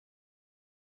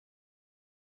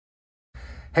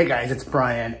Hey guys, it's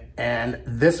Brian, and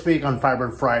this week on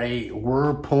Firebird Friday,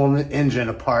 we're pulling the engine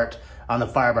apart on the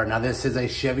Firebird. Now this is a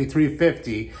Chevy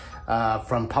 350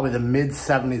 from probably the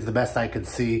mid-70s, the best I could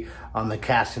see on the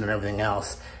casting and everything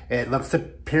else. It looks to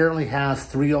apparently has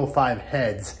 305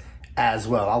 heads as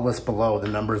well. I'll list below the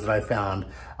numbers that I found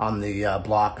on the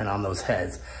block and on those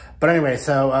heads. But anyway,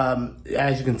 so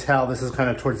as you can tell, this is kind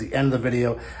of towards the end of the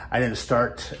video. I didn't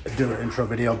start doing an intro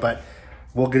video, but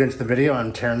we'll get into the video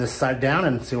and tearing this side down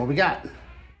and see what we got.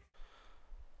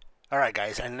 All right,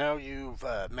 guys, I know you've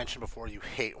mentioned before you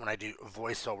hate when I do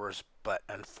voiceovers, but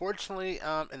unfortunately,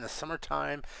 in the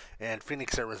summertime in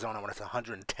Phoenix, Arizona, when it's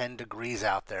 110 degrees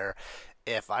out there,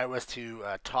 if I was to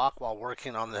talk while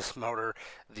working on this motor,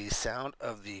 the sound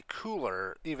of the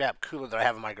cooler, evap cooler that I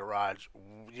have in my garage,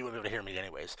 you wouldn't be able to hear me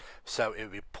anyways. So it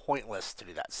would be pointless to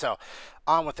do that. So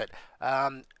on with it.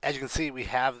 As you can see, we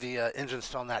have the engine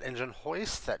still on that engine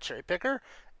hoist, that cherry picker,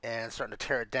 and starting to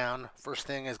tear it down. First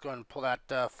thing is going to pull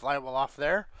that flywheel off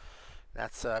there.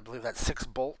 That's, I believe that's 6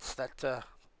 bolts that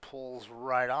pulls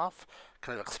right off.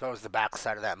 Kind of expose the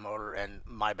backside of that motor and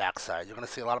my backside. You're going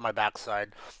to see a lot of my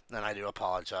backside, and I do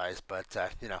apologize, but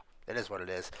you know, it is what it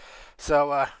is.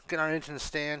 So get our engine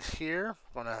stand here.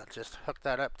 I'm going to just hook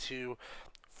that up to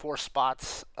 4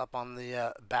 spots up on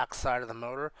the backside of the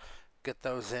motor. Get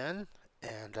those in,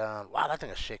 and wow, that thing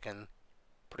is shaking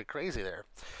pretty crazy there.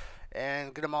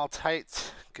 And get them all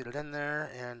tight, get it in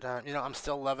there, and you know, I'm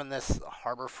still loving this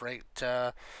Harbor Freight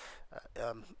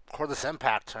cordless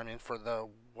impact. I mean, for the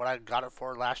what I got it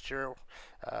for last year,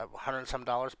 $100 and some.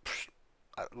 I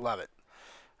love it.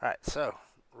 All right, so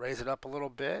raise it up a little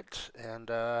bit and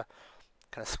kind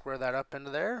of square that up into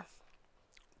there.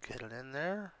 Get it in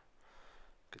there.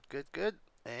 Good, good, good.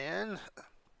 And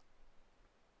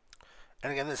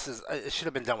again, this is, it should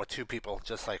have been done with 2 people,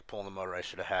 just like pulling the motor. I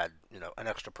should have had, you know, an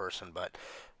extra person, but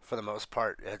for the most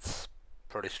part, it's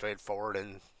pretty straightforward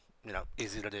and, you know,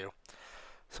 easy to do.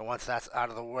 So once that's out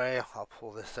of the way, I'll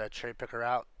pull this cherry picker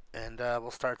out, and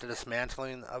we'll start the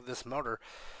dismantling of this motor.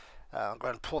 I'm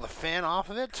going to pull the fan off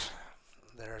of it.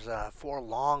 There's 4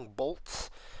 long bolts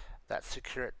that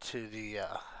secure it to the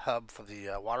hub for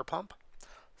the water pump.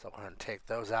 So I'm going to take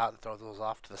those out and throw those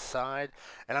off to the side.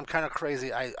 And I'm kind of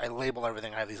crazy. I label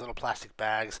everything. I have these little plastic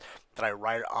bags that I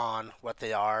write on what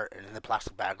they are, and in the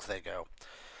plastic bags they go.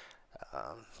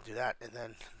 Do that. And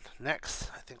then next,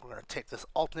 I think we're going to take this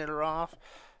alternator off.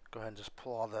 Go ahead and just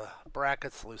pull all the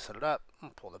brackets, loosen it up,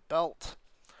 and pull the belt.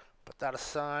 Put that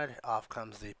aside. Off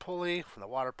comes the pulley from the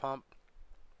water pump.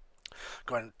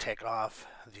 Go ahead and take off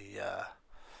the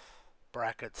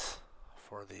brackets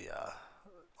for the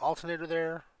alternator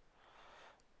there.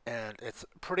 And it's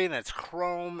pretty, and it's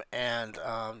chrome, and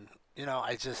you know,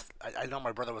 I know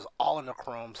my brother was all into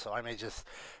chrome, so I may just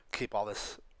keep all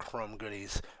this chrome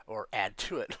goodies or add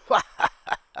to it.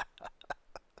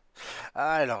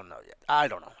 I don't know yet. I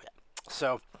don't know yet.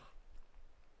 So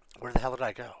where the hell did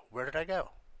I go? Where did I go?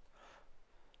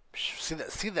 See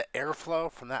the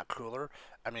airflow from that cooler?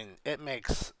 I mean, it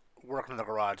makes working in the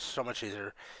garage so much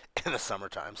easier in the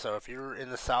summertime. So if you're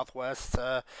in the Southwest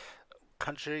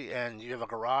country and you have a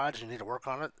garage and you need to work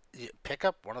on it, you pick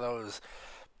up one of those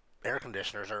air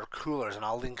conditioners or coolers, and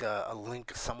I'll link a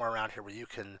link somewhere around here where you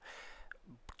can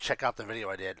check out the video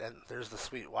I did. And there's the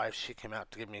sweet wife. She came out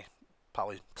to give me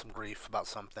probably some grief about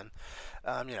something.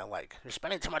 You know, like, you're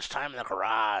spending too much time in the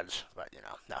garage. But, you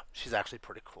know, no, she's actually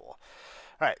pretty cool.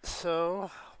 All right, so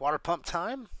water pump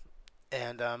time.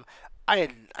 And I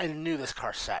knew this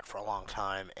car sat for a long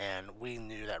time, and we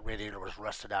knew that radiator was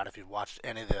rusted out if you'd watched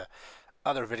any of the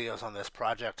other videos on this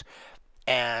project.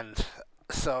 And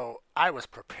so I was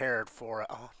prepared for,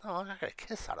 oh no, I got a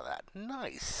kiss out of that.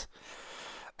 Nice.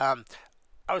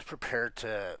 I was prepared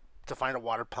to find a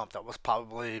water pump that was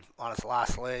probably on its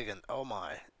last leg, and oh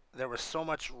my, there was so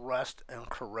much rust and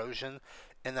corrosion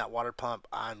in that water pump.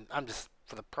 I'm just,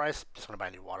 for the price, just going to buy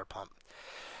a new water pump.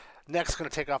 Next, going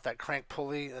to take off that crank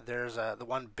pulley. There's the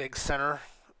one big center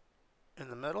in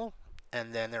the middle,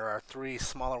 and then there are 3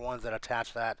 smaller ones that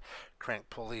attach that crank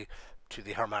pulley to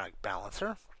the harmonic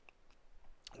balancer.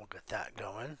 We'll get that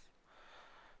going.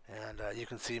 And you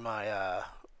can see my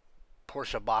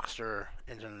Porsche Boxster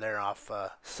engine there off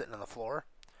sitting on the floor.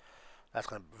 That's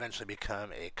going to eventually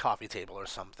become a coffee table or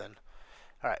something.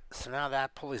 Alright, so now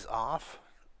that pulley's off.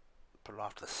 Put it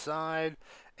off to the side,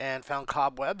 and found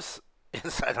cobwebs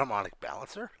inside harmonic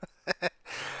balancer.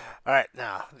 Alright,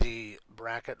 now the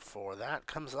bracket for that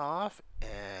comes off,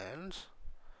 and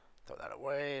throw that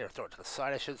away, or throw it to the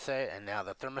side I should say. And now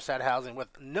the thermostat housing with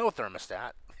no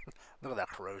thermostat. Look at that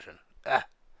corrosion. Ah.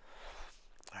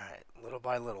 Alright, little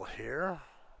by little here.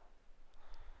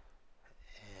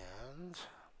 And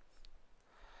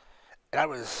And I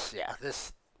was, yeah,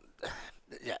 this,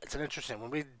 yeah, it's an interesting.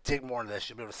 When we dig more into this,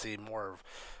 you'll be able to see more of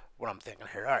what I'm thinking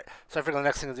here. All right, so I figure the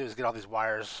next thing to do is get all these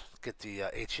wires, get the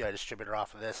HEI distributor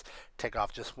off of this, take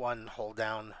off just one hold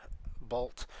down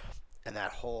bolt, and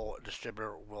that whole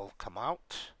distributor will come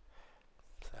out.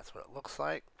 So that's what it looks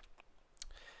like.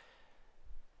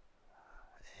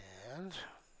 And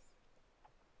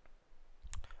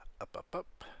up, up, up.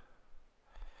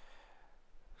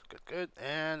 Good, good.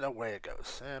 And away it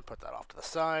goes. And put that off to the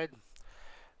side.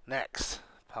 Next,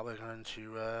 probably going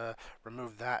to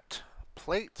remove that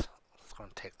plate. Just going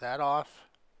to take that off.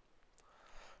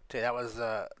 Tell you, that was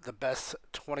the best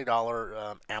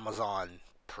 $20 Amazon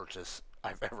purchase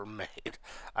I've ever made.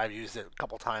 I've used it a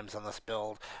couple times on this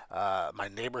build. My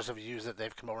neighbors have used it.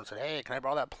 They've come over and said, "Hey, can I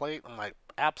borrow that plate?" I'm like,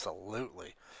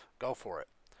 "Absolutely, go for it."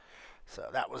 So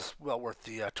that was well worth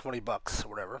the $20 or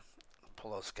whatever.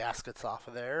 Pull those gaskets off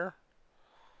of there.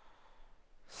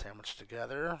 Sandwich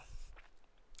together.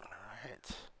 All right.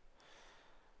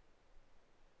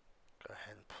 Go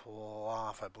ahead and pull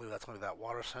off. I believe that's going to be that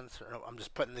water sensor. No, I'm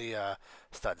just putting the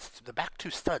studs. The back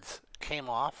two studs came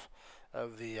off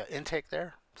of the intake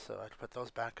there, so I had to put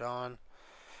those back on.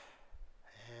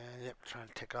 And yep, trying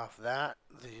to take off that.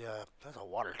 That's a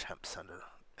water temp sender,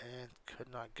 and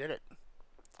could not get it.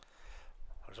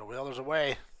 There's a will, there's a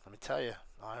way. Let me tell you,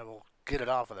 I will get it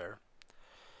off of there.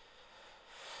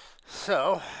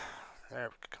 So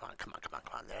there, come on, come on, come on,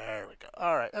 come on. There we go.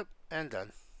 All right, oh, and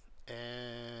done.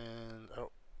 And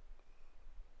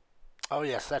oh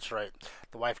yes, that's right.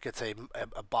 The wife gets a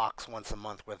box once a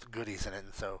month with goodies in it,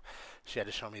 and so she had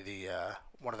to show me the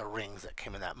one of the rings that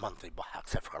came in that monthly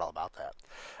box. I forgot all about that.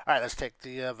 All right, let's take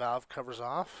the valve covers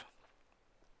off.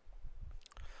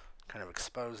 Kind of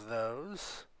expose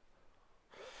those.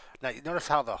 Now you notice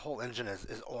how the whole engine is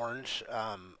orange.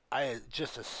 I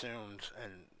just assumed,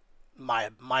 and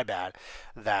my bad,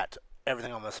 that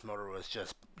everything on this motor was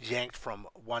just yanked from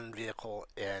one vehicle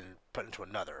and put into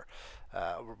another.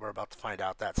 We're about to find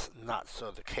out that's not so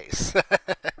the case.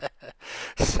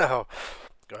 So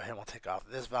go ahead and we'll take off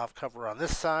this valve cover on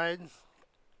this side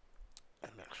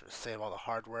and make sure to save all the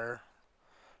hardware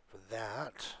for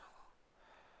that.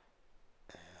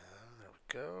 And there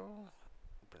we go.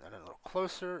 Bring that in a little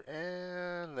closer,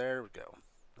 and there we go.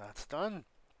 That's done.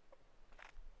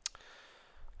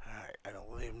 Alright, I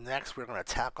believe next we're going to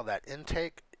tackle that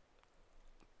intake.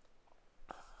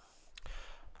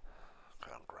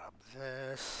 Gonna grab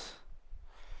this.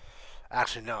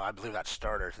 Actually, no, I believe that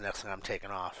starter is the next thing I'm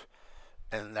taking off.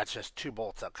 And that's just two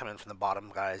bolts that come in from the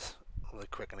bottom, guys. Really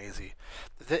quick and easy.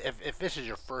 If this is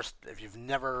your first, if you've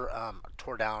never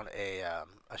tore down a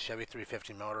Chevy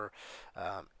 350 motor,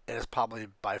 it is probably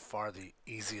by far the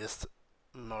easiest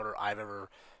motor I've ever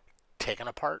taken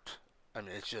apart. I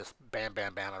mean, it's just bam,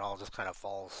 bam, bam. It all just kind of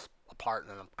falls apart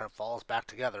and then kind of falls back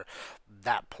together.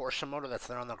 That Porsche motor that's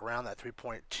there on the ground, that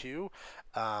 3.2,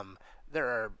 there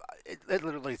are. It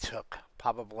literally took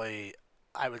probably,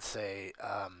 I would say,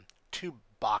 two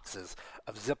boxes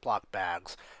of Ziploc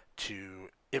bags to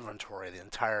inventory the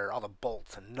entire, all the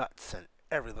bolts and nuts and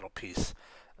every little piece.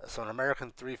 So an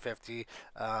American 350, you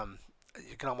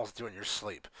can almost do it in your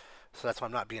sleep. So that's why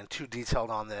I'm not being too detailed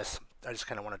on this. I just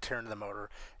kind of want to tear into the motor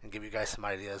and give you guys some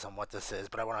ideas on what this is.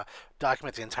 But I want to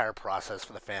document the entire process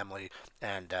for the family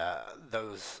and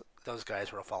those guys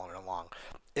who are following along.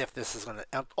 If this is going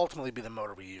to ultimately be the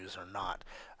motor we use or not,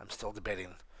 I'm still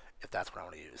debating if that's what I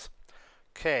want to use.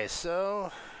 Okay,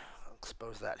 so I'll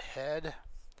expose that head.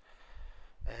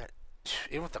 And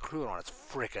even with the cooler on, it's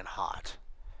freaking hot.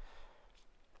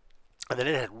 And then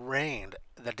it had rained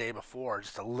the day before,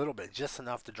 just a little bit, just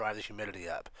enough to drive the humidity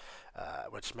up,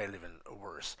 which made it even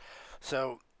worse.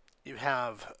 So you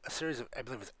have a series of, I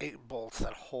believe it's 8 bolts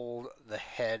that hold the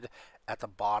head at the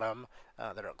bottom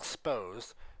that are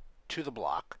exposed to the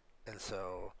block. And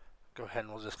so go ahead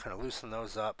and we'll just kind of loosen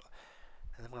those up.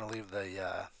 And then we're going to leave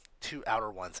the 2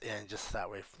 outer ones in, just that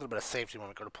way, a little bit of safety when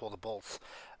we go to pull the bolts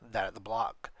that at the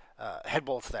block, head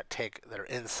bolts that are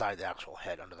inside the actual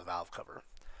head under the valve cover.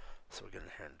 So we'll get in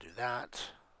here and do that.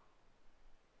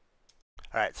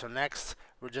 Alright, so next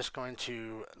we're just going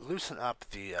to loosen up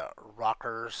the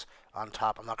rockers on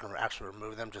top. I'm not going to actually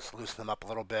remove them, just loosen them up a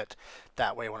little bit.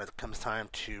 That way when it comes time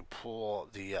to pull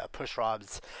the push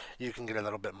rods, you can get a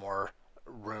little bit more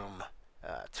room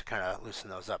to kind of loosen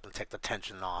those up and take the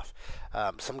tension off.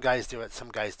 Some guys do it,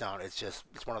 some guys don't. It's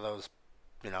one of those,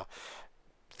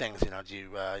 things. Do you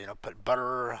put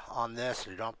butter on this,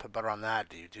 or you don't put butter on that?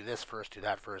 Do you do this first, do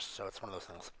that first? So it's one of those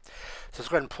things. So let's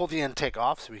go ahead and pull the intake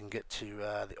off so we can get to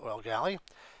the oil galley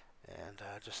and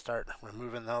just start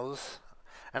removing those.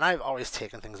 And I've always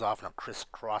taken things off in a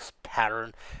crisscross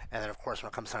pattern, and then of course when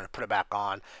it comes time to put it back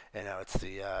on, it's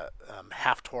the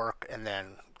half torque, and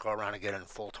then go around again in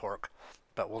full torque.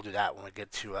 But we'll do that when we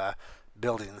get to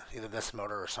building either this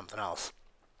motor or something else.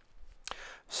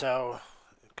 So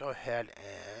go ahead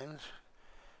and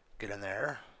get in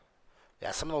there.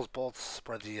 Yeah, some of those bolts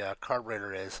where the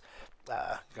carburetor is,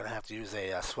 you're going to have to use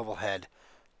a swivel head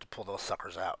to pull those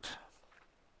suckers out.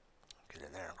 Get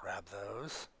in there and grab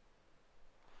those.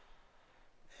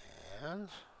 And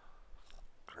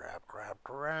grab.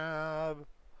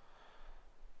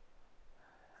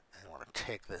 And I want to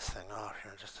take this thing off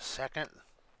here in just a second.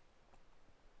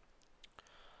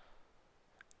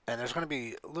 And there's going to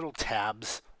be little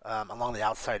tabs along the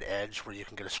outside edge where you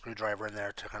can get a screwdriver in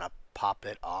there to kind of pop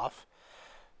it off.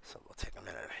 So we'll take a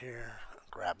minute here,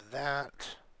 grab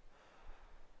that.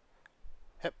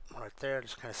 Yep, right there.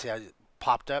 Just kind of see how it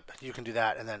popped up. You can do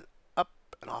that, and then up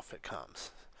and off it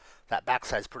comes. That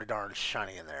backside's pretty darn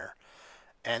shiny in there.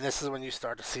 And this is when you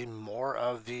start to see more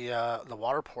of the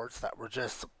water ports that were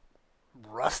just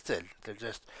rusted. They're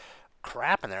just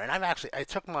crap in there. And I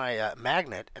took my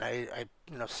magnet and I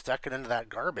stuck it into that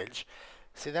garbage.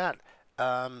 See that?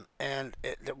 And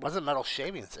it wasn't metal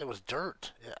shavings. It was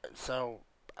dirt. Yeah, so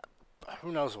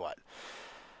who knows what.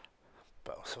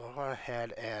 But so I'll go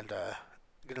ahead and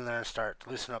get in there and start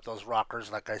loosening up those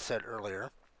rockers like I said earlier.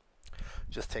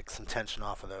 Just take some tension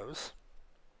off of those.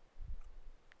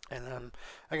 And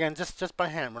again, just by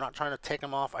hand. We're not trying to take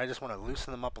them off. I just want to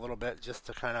loosen them up a little bit just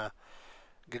to kind of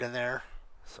get in there.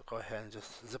 So go ahead and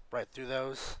just zip right through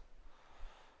those.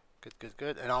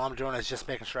 Good. And all I'm doing is just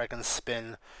making sure I can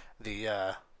spin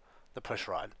the push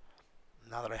rod.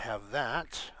 Now that I have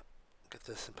that, get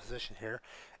this in position here.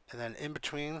 And then in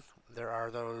between, there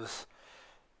are those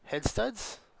head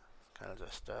studs. Kind of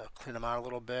just clean them out a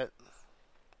little bit.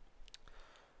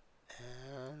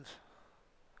 And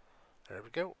there we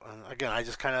go. And again, I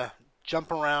just kind of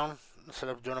jump around instead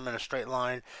of doing them in a straight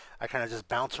line. I kind of just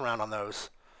bounce around on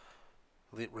those,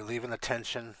 relieving the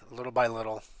tension little by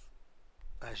little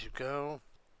as you go.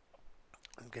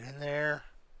 And get in there.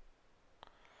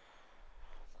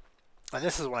 And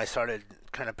this is when I started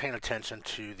kind of paying attention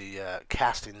to the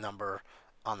casting number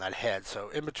on that head. So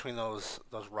in between those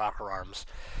rocker arms,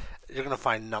 you're going to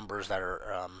find numbers that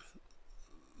are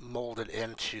molded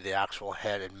into the actual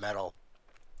head in metal.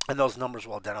 And those numbers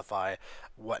will identify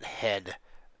what head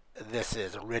this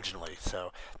is originally.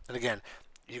 So, and again,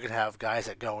 you can have guys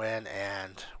that go in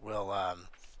and will,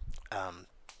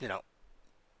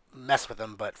 mess with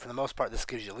them. But for the most part, this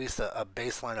gives you at least a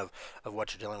baseline of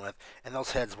what you're dealing with. And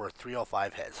those heads were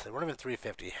 305 heads. They weren't even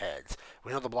 350 heads.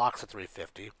 We know the block's at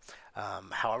 350.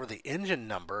 However, the engine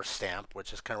number stamp,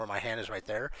 which is kind of where my hand is right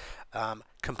there,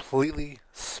 completely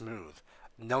smooth.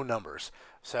 No numbers.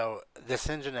 So this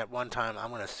engine at one time, I'm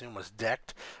going to assume, was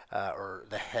decked, or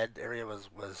the head area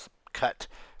was cut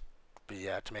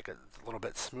to make it a little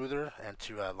bit smoother and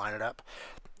to line it up.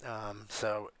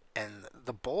 And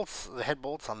the bolts, the head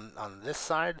bolts on this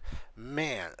side,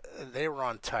 man, they were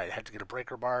on tight. I had to get a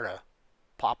breaker bar to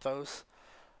pop those.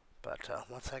 But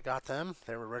once I got them,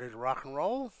 they were ready to rock and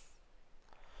roll.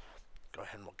 Go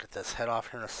ahead and we'll get this head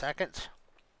off here in a second.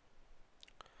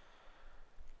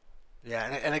 Yeah,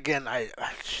 and again,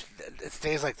 it's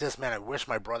days like this, man. I wish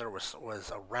my brother was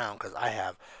around because I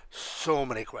have so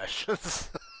many questions,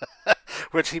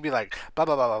 which he'd be like, blah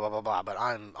blah blah blah blah blah blah. But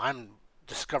I'm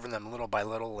discovering them little by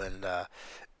little, and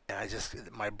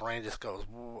my brain just goes,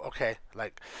 okay,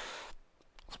 like,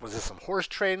 was this some horse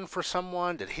trading for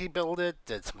someone? Did he build it?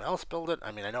 Did someone else build it?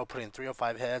 I mean, I know putting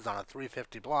 305 heads on a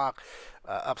 350 block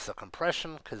ups the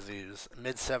compression because these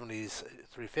mid-70s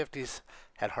 350s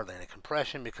had hardly any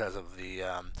compression because of the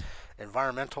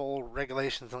environmental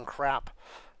regulations and crap.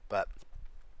 But,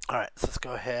 alright, so let's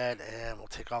go ahead and we'll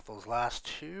take off those last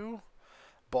two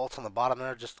bolts on the bottom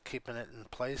there, just keeping it in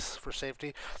place for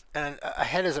safety. And a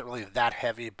head isn't really that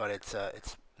heavy, but it's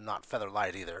not feather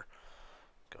light either.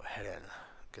 Go ahead and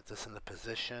get this into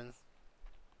position.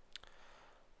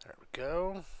 There we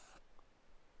go.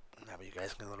 Now you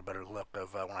guys get a little better look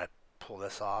of when I pull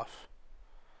this off.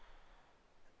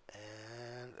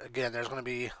 And again, there's going to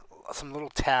be some little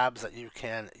tabs that you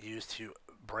can use to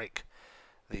break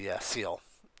the seal.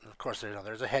 And of course,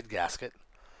 there's a head gasket.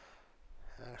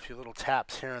 And a few little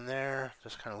taps here and there,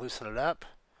 just kind of loosen it up.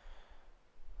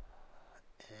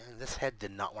 And this head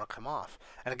did not want to come off.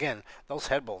 And again, those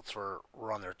head bolts were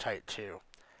on there tight too.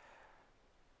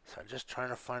 So I'm just trying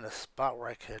to find a spot where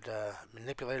I could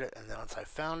manipulate it, and then once I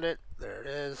found it, there it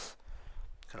is.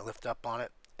 Kind of lift up on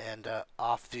it, and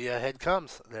off the head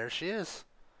comes. There she is.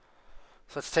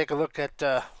 So let's take a look at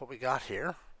what we got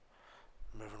here.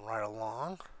 Moving right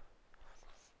along.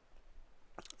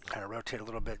 Kind of rotate a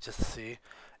little bit just to see.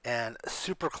 And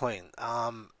super clean.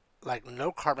 Like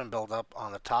no carbon buildup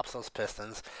on the tops of those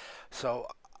pistons. So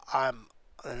I'm,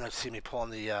 and you see me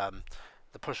pulling the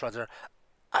push rods there.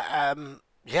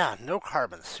 Yeah, no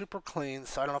carbon, super clean.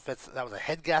 So I don't know if that was a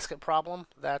head gasket problem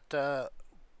that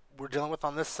we're dealing with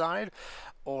on this side,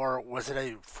 or was it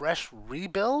a fresh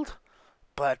rebuild?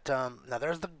 But now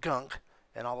there's the gunk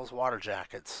and all those water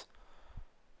jackets.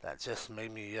 That just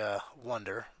made me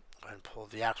wonder. Go ahead and pull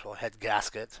the actual head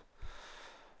gasket.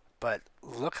 But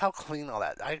look how clean all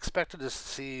that. I expected to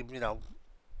see,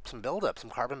 some buildup, some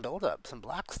carbon buildup, some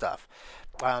black stuff.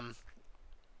 Um,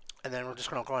 and then we're just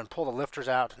going to go and pull the lifters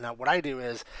out. Now, what I do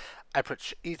is I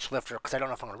put each lifter, because I don't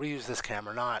know if I'm going to reuse this cam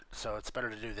or not, so it's better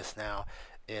to do this now,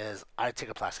 is I take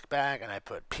a plastic bag and I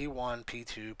put P1,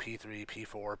 P2, P3,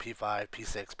 P4, P5,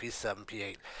 P6, P7,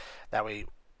 P8. That way,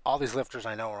 all these lifters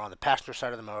I know are on the passenger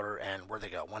side of the motor, and where they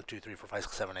go, 1, 2, 3, 4, 5,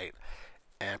 6, 7, 8.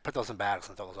 And put those in bags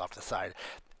and throw those off to the side.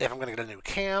 If I'm going to get a new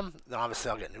cam, then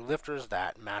obviously I'll get new lifters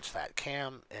that match that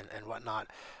cam and whatnot.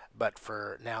 But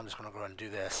for now, I'm just going to go ahead and do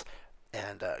this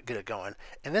and get it going.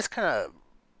 And this kind of,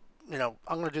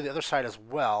 I'm going to do the other side as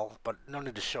well, but no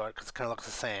need to show it because it kind of looks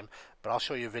the same. But I'll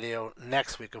show you a video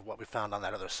next week of what we found on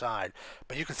that other side.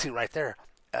 But you can see right there,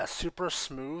 super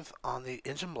smooth on the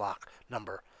engine block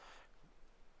number.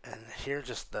 And here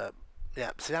just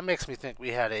yeah, see that makes me think we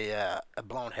had a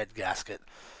blown head gasket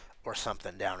or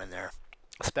something down in there,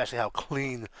 especially how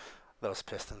clean those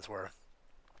pistons were.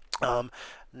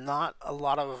 Not a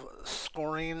lot of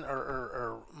scoring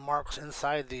or marks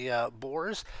inside the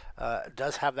bores. It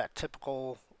does have that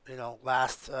typical,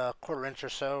 last quarter inch or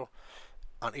so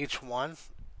on each one.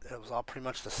 It was all pretty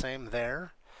much the same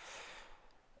there.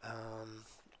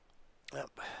 Yep,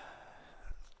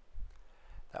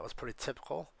 that was pretty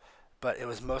typical. But it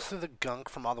was mostly the gunk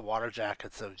from all the water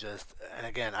jackets of just, and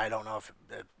again, I don't know if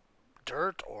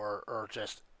dirt or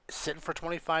just sitting for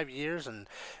 25 years and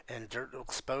dirt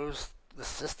exposed the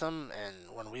system,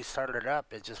 and when we started it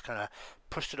up, it just kind of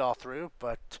pushed it all through.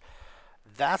 But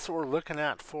that's what we're looking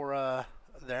at for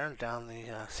there down the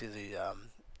see the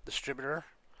distributor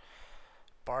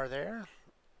bar there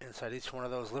inside each one of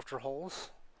those lifter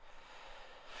holes.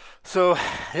 So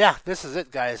yeah, this is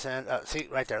it, guys, and see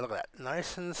right there, look at that,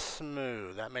 nice and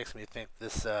smooth. That makes me think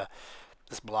this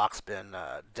block's been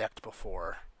decked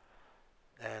before,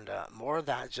 and more of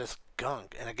that just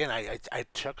gunk. And again, I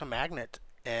took a magnet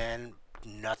and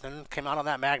nothing came out on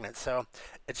that magnet, so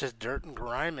it's just dirt and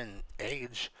grime and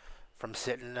age from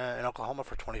sitting in Oklahoma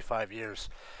for 25 years.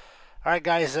 All right,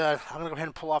 guys, I'm going to go ahead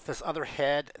and pull off this other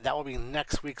head. That will be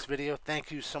next week's video.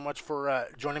 Thank you so much for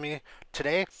joining me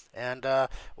today, and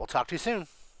we'll talk to you soon.